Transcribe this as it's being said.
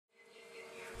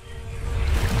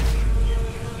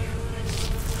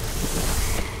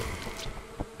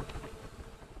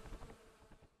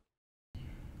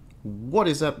What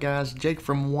is up, guys? Jake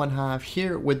from OneHive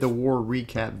here with the war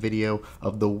recap video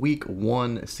of the Week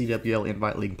 1 CWL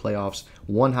Invite League playoffs,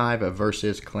 OneHive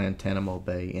versus Clantanemo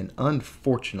Bay. And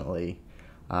unfortunately,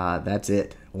 that's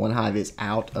it. OneHive is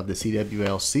out of the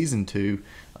CWL Season 2,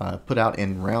 put out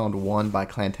in Round 1 by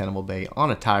Clantanemo Bay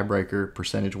on a tiebreaker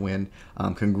percentage win.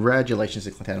 Congratulations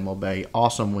to Clantanemo Bay.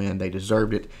 Awesome win. They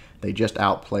deserved it. They just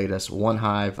outplayed us.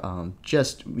 OneHive,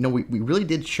 we really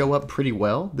did show up pretty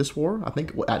well this war.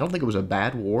 I don't think it was a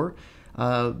bad war,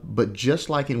 but just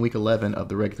like in Week 11 of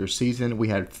the regular season, we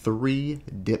had 3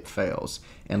 dip fails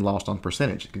and lost on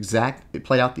percentage. It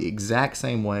played out the exact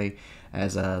same way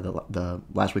as the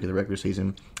last week of the regular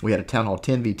season. We had a Town Hall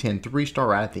 10v10 3-star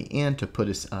right at the end to put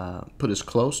us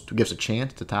close, to give us a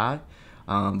chance to tie.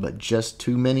 But just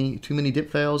too many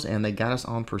dip fails, and they got us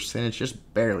on percentage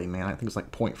just barely, man. I think it's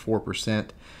like 0.4%.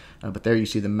 But there you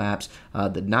see the maps.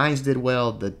 The 9s did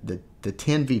well. The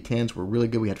 10v10s were really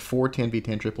good. We had 4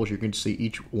 10v10 triples. You're going to see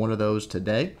each one of those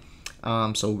today.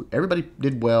 So everybody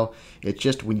did well. It's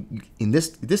just in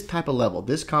this type of level,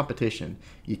 this competition,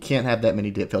 you can't have that many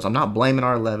dip fails. I'm not blaming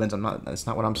our 11s. That's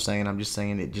not what I'm saying. I'm just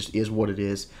saying it just is what it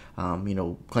is.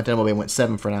 Clantanemo Bay went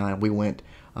 7 for 9. We went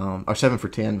or 7 for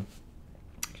 10.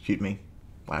 Excuse me.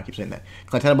 Why I keep saying that.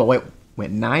 Clantanemo Bay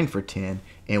went 9 for 10,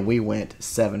 and we went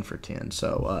 7 for 10.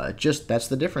 So just that's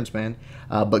the difference, man.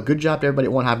 But good job to everybody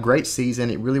at OneHive. Great season.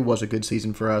 It really was a good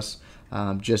season for us.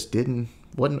 Just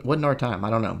wasn't our time. I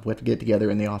don't know. We have to get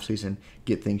together in the offseason,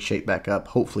 get things shaped back up,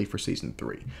 hopefully for Season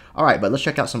 3. All right, but let's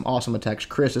check out some awesome attacks.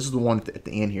 Chris, this is the one at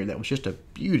the end here that was just a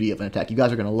beauty of an attack. You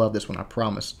guys are going to love this one, I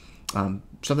promise.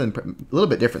 Something a little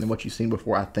bit different than what you've seen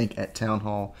before, I think, at Town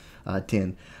Hall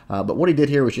 10. But what he did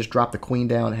here was just drop the queen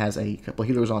down. Has a couple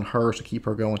healers on her to keep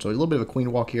her going. So a little bit of a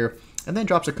queen walk here. And then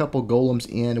drops a couple golems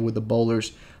in with the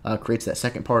bowlers. Creates that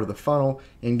second part of the funnel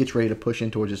and gets ready to push in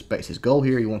towards his base. His goal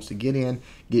here, he wants to get in,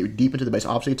 get deep into the base.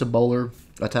 Obviously, it's a bowler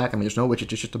attack. I mean, there's no witch.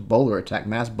 It's just a bowler attack.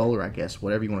 Mass bowler, I guess.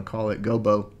 Whatever you want to call it.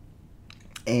 Gobo.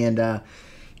 And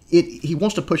he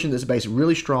wants to push into this base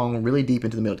really strong, really deep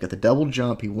into the middle. He's got the double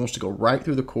jump. He wants to go right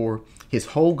through the core. His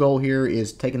whole goal here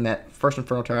is taking that first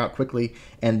Inferno Tower out quickly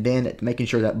and then making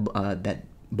sure that that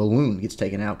balloon gets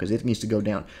taken out because it needs to go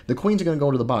down. The queen's going to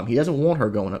go to the bottom. He doesn't want her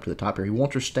going up to the top here. He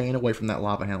wants her staying away from that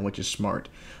lava hound, which is smart.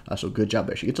 So good job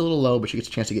there. She gets a little low, but she gets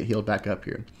a chance to get healed back up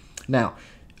here. Now,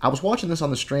 I was watching this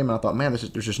on the stream, and I thought, man,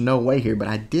 there's just no way here. But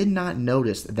I did not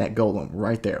notice that golem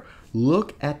right there.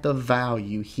 Look at the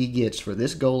value he gets for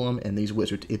this golem and these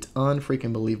wizards. It's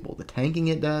unfreaking believable. The tanking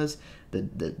it does,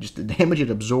 just the damage it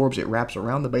absorbs, it wraps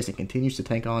around the base and continues to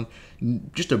tank on.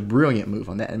 Just a brilliant move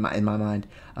on that in my mind.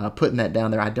 Putting that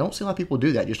down there. I don't see a lot of people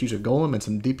do that. Just use a golem and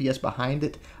some DPS behind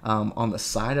it on the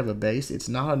side of a base. It's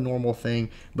not a normal thing,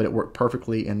 but it worked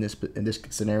perfectly in this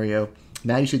scenario.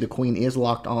 Now you see the queen is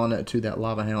locked on to that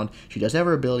lava hound. She does have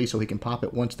her ability, so he can pop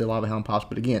it once the lava hound pops.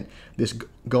 But again, this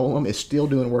golem is still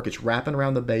doing work. It's wrapping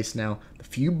around the base now. The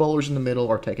few bowlers in the middle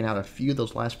are taking out a few of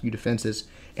those last few defenses,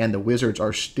 and the wizards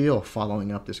are still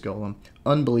following up this golem.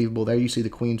 Unbelievable. There you see the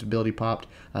queen's ability popped,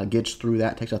 gets through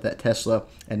that, takes out that Tesla,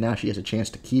 and now she has a chance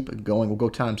to keep going. We'll go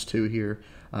 ×2 here.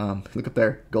 Look up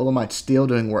there. Golemite's still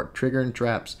doing work, triggering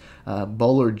traps.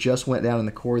 Bowler just went down in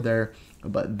the core there.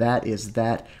 But that is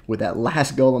that, with that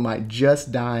last golemite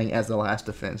just dying as the last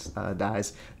defense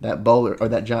dies. That bowler, or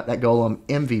that golem,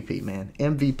 MVP, man.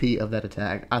 MVP of that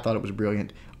attack. I thought it was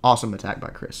brilliant. Awesome attack by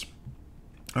Chris.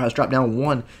 All right, let's drop down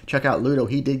 1. Check out Ludo.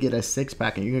 He did get a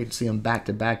 6-pack, and you're going to see him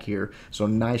back-to-back here. So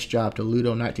nice job to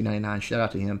Ludo, 1999. Shout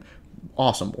out to him.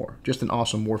 Awesome war. Just an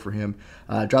awesome war for him.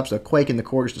 Drops a Quake in the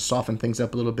core just to soften things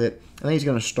up a little bit. And then he's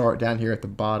going to start down here at the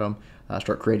bottom,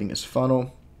 start creating his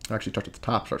funnel. Actually starts at the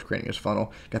top, starts creating his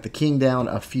funnel. Got the king down,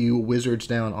 a few wizards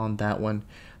down on that one.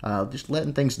 Just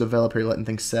letting things develop here, letting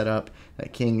things set up.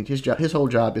 That king, his whole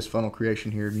job is funnel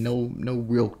creation here. No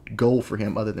real goal for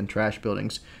him other than trash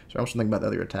buildings. So I'm also thinking about the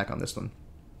other attack on this one.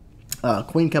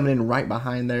 Queen coming in right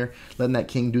behind there, letting that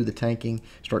king do the tanking,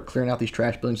 start clearing out these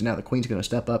trash buildings, and now the queen's going to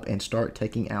step up and start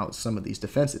taking out some of these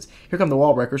defenses. Here come the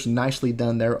wall breakers, nicely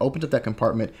done there, opens up that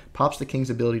compartment, pops the king's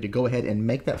ability to go ahead and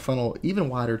make that funnel even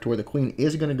wider to where the queen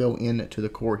is going to go into the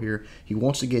core here. He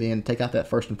wants to get in, take out that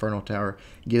first Inferno Tower,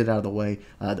 get it out of the way.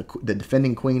 The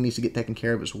defending queen needs to get taken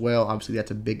care of as well. Obviously,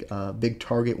 that's a big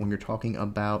target when you're talking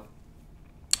about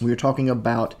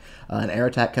an air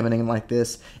attack coming in like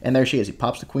this. And there she is. He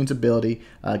pops the queen's ability.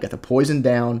 Got the poison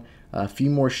down. A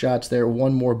few more shots there.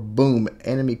 One more. Boom.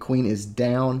 Enemy queen is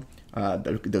down.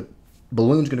 The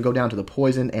balloon's going to go down to the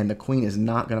poison, and the queen is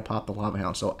not going to pop the lava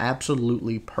hound. So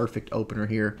absolutely perfect opener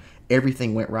here.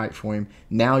 Everything went right for him.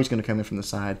 Now he's going to come in from the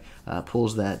side.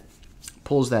 Pulls that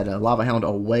pulls that lava hound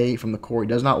away from the core. He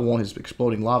does not want his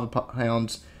exploding lava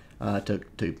hounds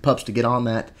pups to get on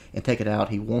that and take it out.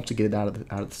 He wants to get it out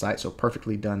of the sight, so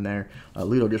perfectly done there.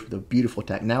 Ludo just with a beautiful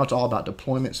attack. Now it's all about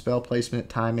deployment, spell placement,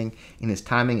 timing, and his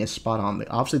timing is spot on.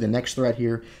 Obviously, the next threat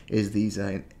here is these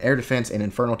air defense and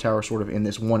inferno tower sort of in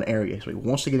this one area, so he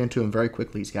wants to get into them very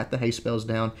quickly. He's got the haste spells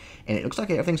down, and it looks like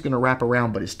everything's going to wrap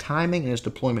around, but his timing and his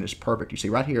deployment is perfect. You see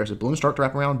right here, as the balloons start to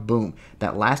wrap around, boom,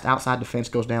 that last outside defense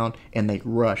goes down, and they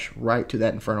rush right to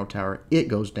that inferno tower. It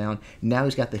goes down. Now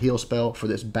he's got the heal spell for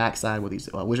this backside where these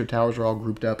wizard towers are all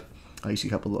grouped up. You see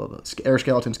a couple of air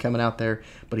skeletons coming out there,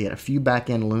 but he had a few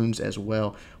back-end loons as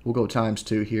well. We'll go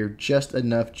 ×2 here. Just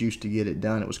enough juice to get it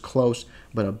done. It was close,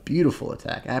 but a beautiful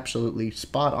attack. Absolutely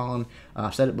spot on.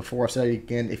 I've said it before. I've said it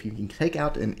again. If you can take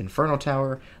out an Inferno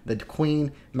Tower, the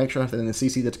Queen, make sure nothing in the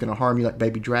CC that's going to harm you like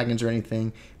baby dragons or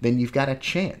anything, then you've got a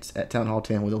chance at Town Hall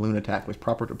 10 with a loon attack with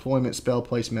proper deployment, spell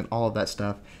placement, all of that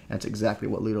stuff. That's exactly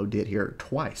what Ludo did here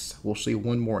twice. We'll see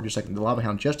one more in just a second. The Lava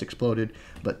Hound just exploded,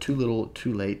 but too little,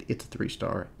 too late. It's a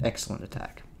 3-star. Excellent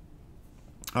attack.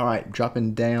 All right,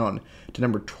 dropping down to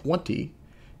number 20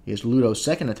 is Ludo's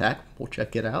second attack. We'll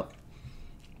check it out.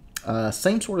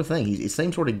 Same sort of thing. He's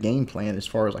same sort of game plan as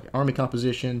far as like army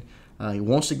composition. He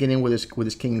wants to get in with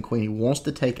his king and queen. He wants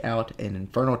to take out an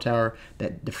Inferno Tower,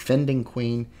 that defending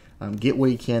queen. Get what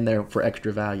he can there for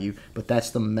extra value, but that's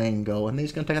the main goal. And then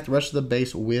he's going to take out the rest of the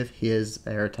base with his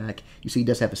air attack. You see he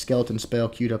does have a skeleton spell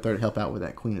queued up there to help out with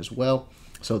that queen as well.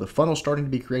 So the funnel's starting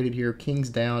to be created here. King's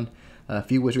down. A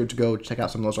few wizards go check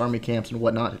out some of those army camps and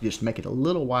whatnot to just make it a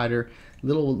little wider, a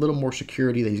little more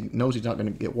security that he knows he's not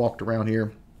going to get walked around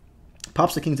here.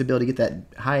 Pops the King's ability to get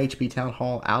that high HP Town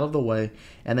Hall out of the way,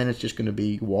 and then it's just going to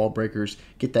be wall breakers.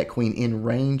 Get that Queen in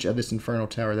range of this Inferno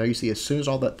Tower. There you see, as soon as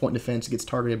all that point defense gets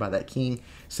targeted by that King,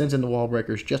 sends in the wall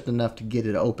breakers just enough to get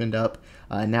it opened up.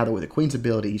 Now that with the Queen's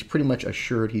ability, he's pretty much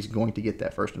assured he's going to get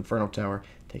that first Inferno Tower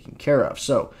taken care of.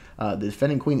 So the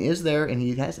defending Queen is there, and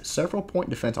he has several point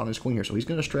defense on his Queen here, so he's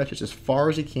going to stretch it as far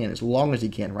as he can, as long as he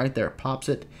can. Right there, pops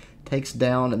it, takes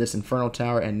down this Inferno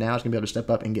Tower, and now he's going to be able to step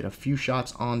up and get a few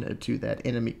shots onto that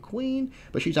enemy Queen,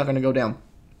 but she's not going to go down.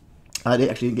 It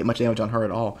actually didn't get much damage on her at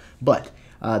all, but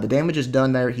the damage is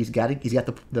done there. He's got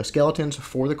the skeletons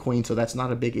for the Queen, so that's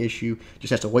not a big issue. Just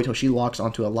has to wait till she locks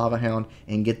onto a Lava Hound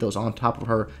and get those on top of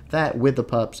her. That, with the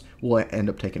pups, will end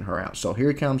up taking her out. So here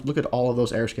he comes. Look at all of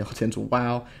those air skeletons.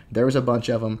 Wow, there's a bunch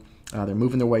of them. They're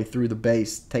moving their way through the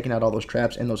base, taking out all those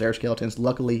traps and those air skeletons.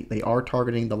 Luckily, they are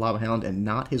targeting the Lava Hound and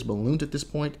not his balloons at this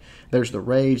point. There's the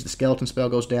rage, the skeleton spell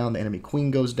goes down, the enemy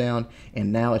Queen goes down,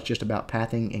 and now it's just about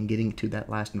pathing and getting to that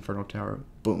last Inferno Tower.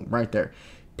 Boom, right there.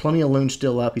 Plenty of loons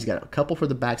still up. He's got a couple for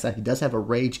the backside. He does have a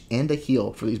rage and a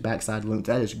heal for these backside loons.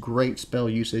 That is great spell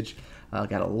usage.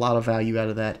 Got a lot of value out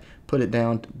of that. Put it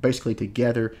down basically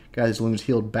together. Got his loons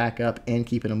healed back up and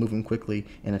keeping them moving quickly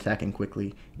and attacking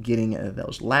quickly. Getting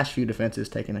those last few defenses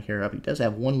taken care of. He does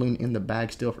have one loon in the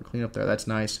bag still for cleanup there. That's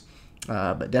nice.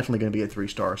 But definitely going to be a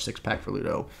 3-star 6-pack for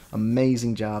Ludo.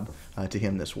 Amazing job to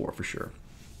him this war for sure.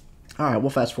 All right, we'll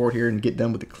fast forward here and get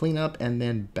done with the cleanup and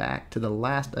then back to the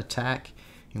last attack.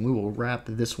 And we will wrap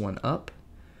this one up.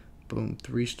 Boom,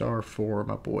 3-star for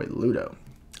my boy Ludo.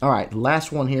 All right,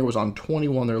 last one here was on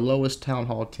 21, their lowest, Town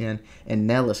Hall 10, and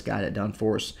Nellis got it done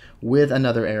for us with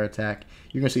another air attack.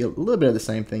 You're going to see a little bit of the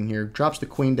same thing here. Drops the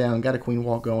Queen down, got a Queen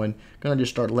wall going. Going to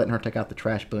just start letting her take out the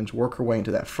trash buildings, work her way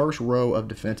into that first row of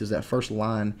defenses, that first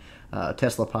line.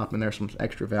 Tesla popping there, some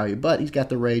extra value. But he's got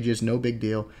the rages, no big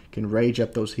deal. Can rage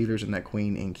up those healers in that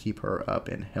Queen and keep her up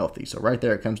and healthy. So right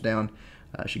there it comes down.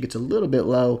 She gets a little bit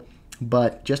low,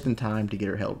 but just in time to get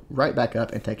her held right back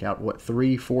up and take out, what,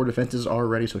 3-4 defenses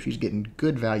already, so she's getting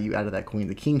good value out of that Queen.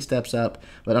 The King steps up,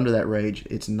 but under that rage,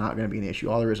 it's not going to be an issue.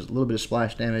 All there is a little bit of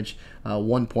splash damage,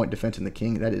 1-point defense in the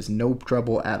King. That is no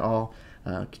trouble at all.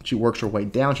 She works her way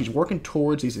down. She's working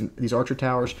towards these archer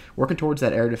towers, working towards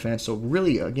that air defense. So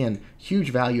really, again, huge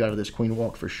value out of this Queen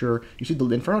walk for sure. You see the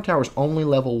Inferno Tower is only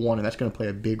level 1, and that's going to play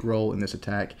a big role in this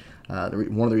attack. One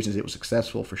of the reasons it was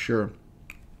successful for sure.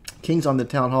 King's on the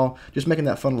Town Hall, just making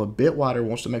that funnel a bit wider,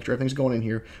 wants to make sure everything's going in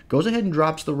here. Goes ahead and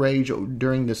drops the rage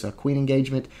during this Queen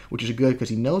engagement, which is good because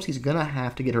he knows he's going to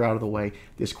have to get her out of the way.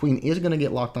 This Queen is going to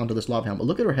get locked onto this Lava Hound, but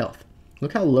look at her health.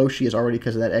 Look how low she is already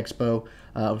because of that expo.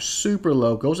 Super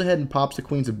low. Goes ahead and pops the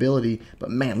Queen's ability,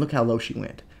 but man, look how low she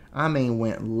went. I mean,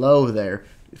 went low there.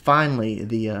 Finally,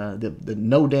 the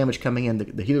no damage coming in,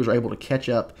 the healers are able to catch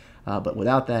up but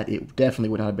without that, it definitely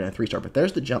would not have been a 3-star. But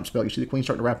there's the jump spell. You see the queen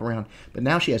starting to wrap around, but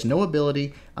now she has no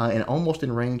ability and almost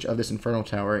in range of this Inferno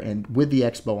Tower, and with the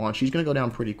X-bow on, she's going to go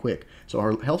down pretty quick. So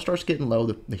her health starts getting low,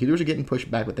 the healers are getting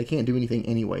pushed back, but they can't do anything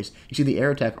anyways. You see the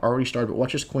air attack already started, but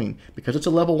watch this queen. Because it's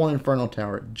a level 1 Inferno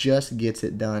Tower, just gets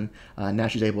it done. Now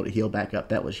she's able to heal back up.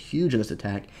 That was huge in this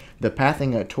attack. The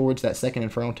pathing towards that second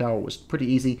Inferno Tower was pretty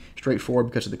easy, straightforward,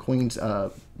 because of the queen's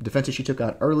defenses she took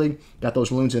out early, got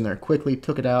those loons in there quickly,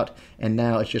 took it out, and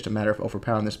now it's just a matter of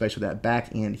overpowering the space with that back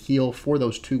end heal for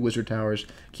those 2 wizard towers,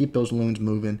 keep those loons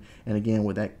moving, and again,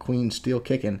 with that queen still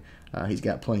kicking, he's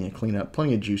got plenty of cleanup,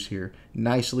 plenty of juice here.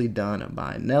 Nicely done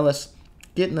by Nellis,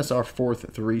 getting us our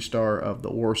 4th 3-star of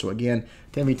the war. So again,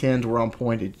 10v10s were on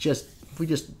point. We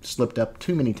just slipped up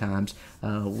too many times.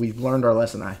 We've learned our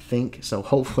lesson, I think, so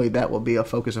hopefully that will be a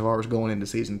focus of ours going into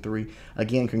Season 3.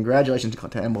 Again, congratulations to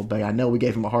Clantanemo Bay. I know we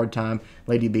gave them a hard time,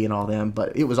 Lady B and all them,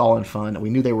 but it was all in fun. We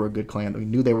knew they were a good clan. We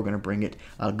knew they were going to bring it.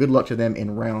 Good luck to them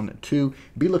in Round 2.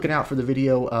 Be looking out for the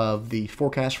video of the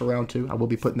forecast for Round 2. I will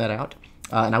be putting that out.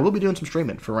 And I will be doing some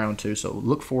streaming for Round 2, so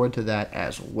look forward to that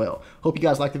as well. Hope you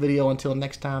guys liked the video. Until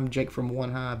next time, Jake from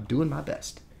OneHive, doing my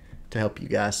best to help you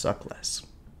guys suck less.